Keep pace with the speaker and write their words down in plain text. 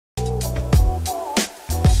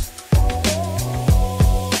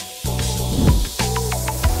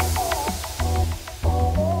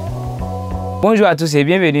Bonjour à tous et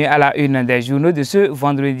bienvenue à la une des journaux de ce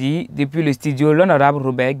vendredi depuis le studio l'honorable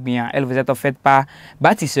Robert Bien. Elle vous est offerte par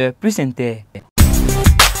Bâtisseur plus Inter.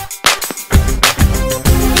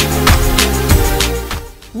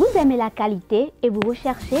 Vous aimez la qualité et vous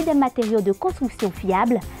recherchez des matériaux de construction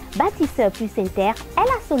fiables? Bâtisseur plus Inter est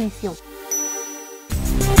la solution.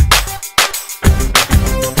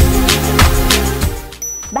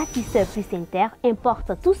 Bâtisseur plus Inter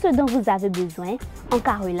importe tout ce dont vous avez besoin en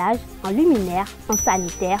carrelage, en luminaire, en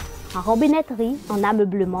sanitaire, en robinetterie, en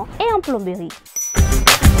ameublement et en plomberie.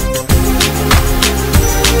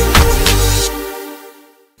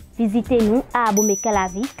 Visitez-nous à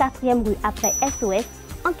Abomey-Calavi, 4e rue après SOS,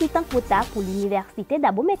 en quittant Kota pour l'université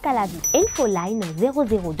d'Abomey-Calavi. Infoline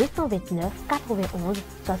 00229 91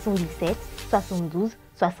 77 72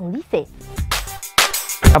 77.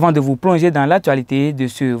 Avant de vous plonger dans l'actualité de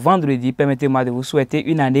ce vendredi, permettez-moi de vous souhaiter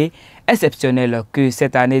une année exceptionnelle. Que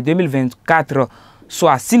cette année 2024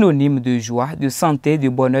 soit synonyme de joie, de santé, de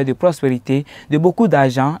bonheur, de prospérité, de beaucoup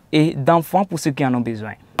d'argent et d'enfants pour ceux qui en ont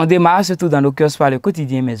besoin. On démarre surtout dans nos kiosques par le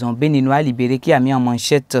quotidien Maison Béninois Libéré qui a mis en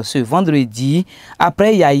manchette ce vendredi.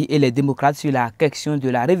 Après Yahi et les démocrates sur la question de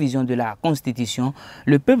la révision de la Constitution,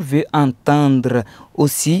 le peuple veut entendre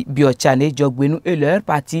aussi Biochane, Djogbenu et leur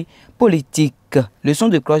parti politique. Le son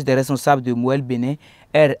de cloche des responsables de Mouel Bénin,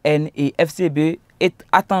 RN et FCB est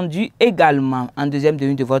attendu également en deuxième de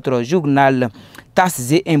une de votre journal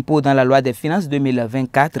Taxes et impôts dans la loi des finances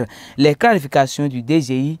 2024, les clarifications du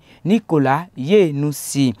DGI Nicolas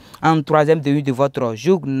Yenoussi. En troisième de une de votre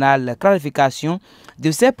journal, clarification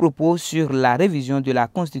de ses propos sur la révision de la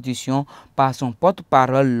Constitution par son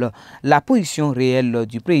porte-parole, la position réelle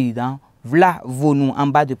du président Vlavonou. En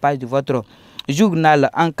bas de page de votre journal,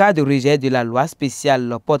 en cas de rejet de la loi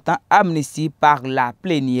spéciale portant amnistie par la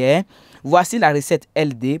plénière, voici la recette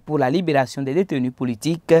LD pour la libération des détenus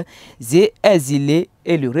politiques et exilés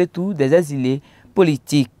et le retour des exilés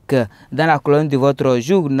politiques. Dans la colonne de votre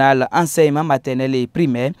journal Enseignement maternel et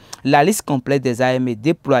primaire, la liste complète des AM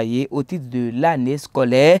déployés au titre de l'année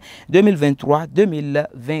scolaire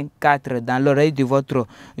 2023-2024. Dans l'oreille de votre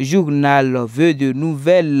journal, vœux de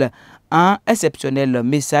nouvelles, un exceptionnel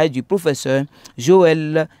message du professeur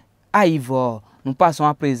Joël Aïvor. Nous passons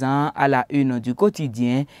à présent à la une du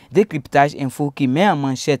quotidien Décryptage Info qui met en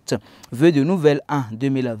manchette vœux de nouvelles en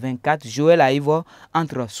 2024. Joël Aïvor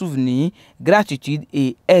entre souvenirs, gratitude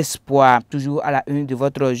et espoir. Toujours à la une de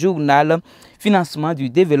votre journal Financement du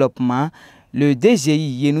développement. Le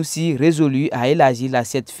DGI Yenoussi résolu à élargir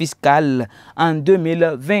l'assiette fiscale en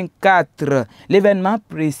 2024. L'événement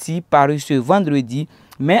précis paru ce vendredi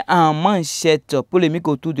met en manchette polémique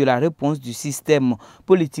autour de la réponse du système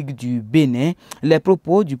politique du Bénin. Les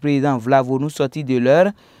propos du président Vlavonou sortis de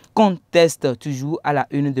leur conteste toujours à la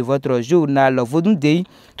une de votre journal Vodundei.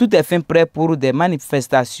 Tout est fin prêt pour des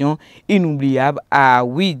manifestations inoubliables à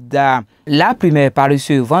Ouida. La primaire parue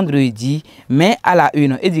ce vendredi met à la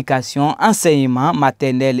une éducation, enseignement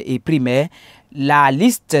maternel et primaire. La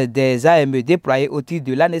liste des AM déployés au titre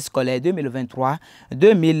de l'année scolaire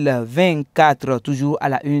 2023-2024, toujours à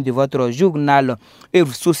la une de votre journal.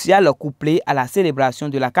 Œuvre sociale couplée à la célébration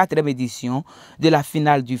de la 4e édition de la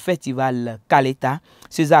finale du festival Kaleta.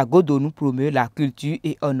 César Godot nous promeut la culture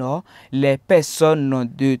et honore les personnes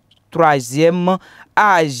de 3e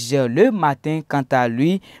âge. Le matin, quant à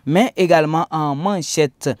lui, mais également en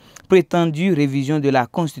manchette, prétendue révision de la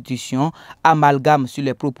Constitution, amalgame sur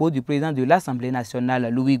les propos du président de l'Assemblée nationale,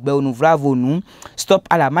 Louis Vlavonou, stop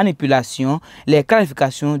à la manipulation, les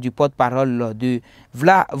clarifications du porte-parole de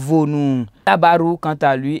Vlavonou. Tabarou, quant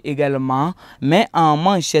à lui également, met en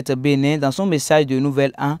manchette Bénin dans son message de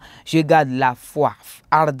Nouvel An, je garde la foi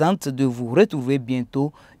ardente de vous retrouver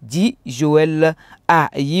bientôt, dit Joël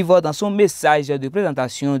Aïvor dans son message de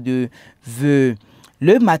présentation de vœux.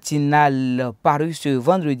 Le matinal paru ce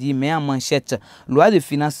vendredi met en manchette loi de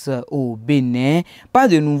finances au Bénin, pas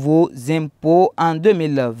de nouveaux impôts en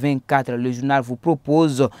 2024. Le journal vous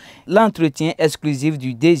propose l'entretien exclusif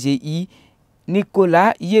du DGI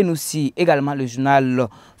Nicolas Yenoussi. Également, le journal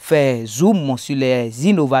fait zoom sur les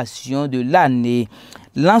innovations de l'année.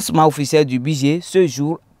 Lancement officiel du budget ce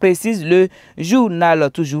jour, précise le journal,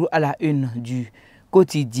 toujours à la une du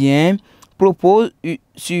quotidien. Propose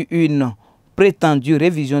sur une prétendue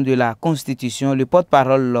révision de la Constitution. Le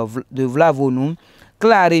porte-parole de Vlavonou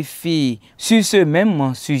clarifie sur ce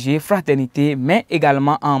même sujet fraternité, mais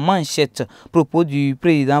également en manchette propos du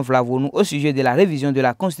président Vlavonou au sujet de la révision de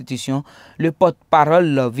la Constitution. Le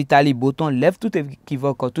porte-parole Vitali Boton lève tout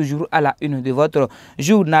équivoque, toujours à la une de votre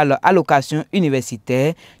journal Allocation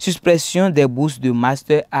universitaire, suppression des bourses de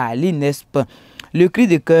master à l'INESP. Le cri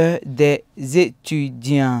de cœur des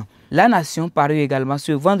étudiants. La Nation, paru également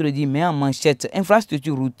ce vendredi, met en manchette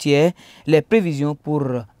infrastructure routière, les prévisions pour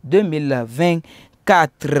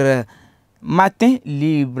 2024. Matin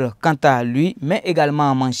libre, quant à lui, met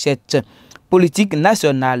également en manchette politique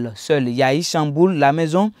nationale. Seul Yahi chamboule la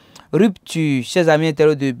maison. Rupture, chers amis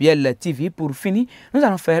internautes de Biel TV. Pour finir, nous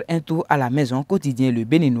allons faire un tour à la maison quotidien Le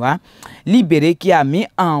Béninois Libéré qui a mis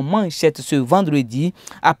en manchette ce vendredi,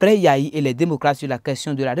 après Yahi et les démocrates sur la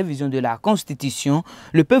question de la révision de la Constitution.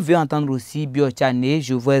 Le peuple veut entendre aussi Biochane,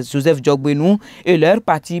 Joseph Djogbenou et leur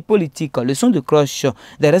parti politique. Leçon de cloche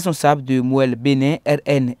des responsables de Mouel Bénin,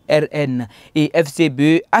 RN et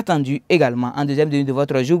FCB attendu également en deuxième ligne de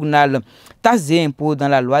votre journal. Taxe et impôts dans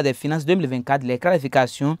la loi des finances 2024, les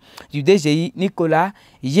clarifications du DGI Nicolas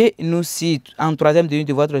Yenoussi. En troisième ligne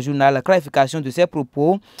de votre journal, la clarification de ses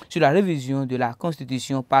propos sur la révision de la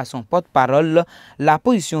Constitution par son porte-parole, la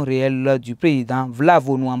position réelle du président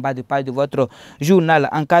Vlavonou. En bas de page de votre journal,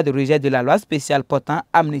 en cas de rejet de la loi spéciale portant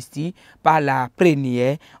amnistie par la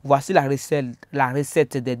plénière, voici la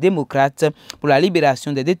recette des démocrates pour la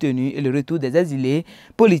libération des détenus et le retour des exilés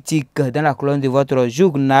politiques. Dans la colonne de votre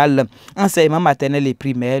journal enseignement maternel et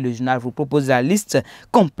primaire, le journal vous propose la liste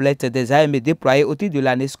complète des AME déployés au titre de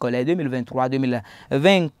l'année scolaire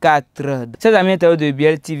 2023-2024. Chers amis internautes de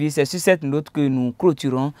Biel TV, c'est sur cette note que nous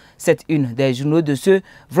clôturons cette une des journaux de ce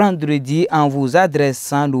vendredi en vous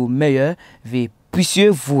adressant nos meilleurs vœux. Puissiez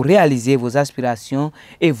vous réaliser vos aspirations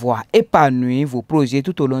et voir épanouir vos projets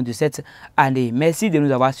tout au long de cette année. Merci de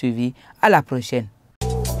nous avoir suivis. À la prochaine.